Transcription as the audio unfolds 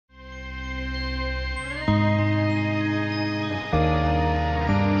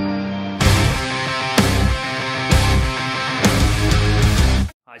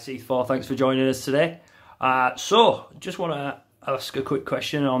C4, thanks for joining us today. So, just want to ask a quick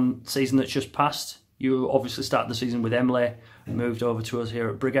question on the season that's just passed. You obviously started the season with Emley, moved over to us here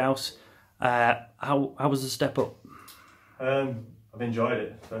at Brighouse. How was the step up? I've enjoyed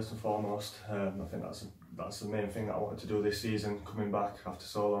it, first and foremost. I think that's the main thing that I wanted to do this season, coming back after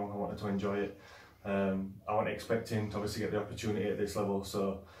so long. I wanted to enjoy it. I wasn't expecting to obviously get the opportunity at this level,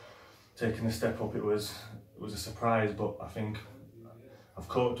 so taking the step up, it was a surprise, but I think I've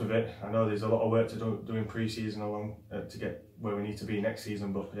coped with it. I know there's a lot of work to do in pre-season along to get where we need to be next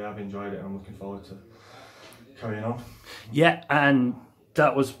season, but yeah, I've enjoyed it and I'm looking forward to carrying on. Yeah, and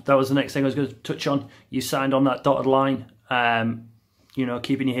that was the next thing I was going to touch on. You signed on that dotted line, you know,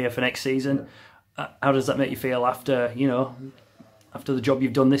 keeping you here for next season. How does that make you feel after, you know, after the job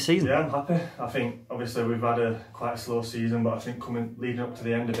you've done this season? Yeah, I'm happy. I think obviously we've had quite a slow season, but I think leading up to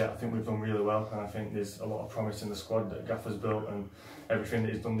the end of it, I think we've done really well, and I think there's a lot of promise in the squad that Gaffer's built and everything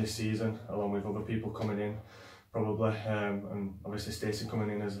that he's done this season, along with other people coming in, probably, and obviously Stacey coming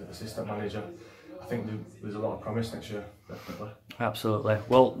in as assistant manager. I think there's a lot of promise next year, definitely. Absolutely.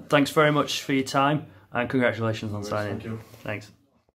 Well, thanks very much for your time, and congratulations on signing. Thank you. Thanks.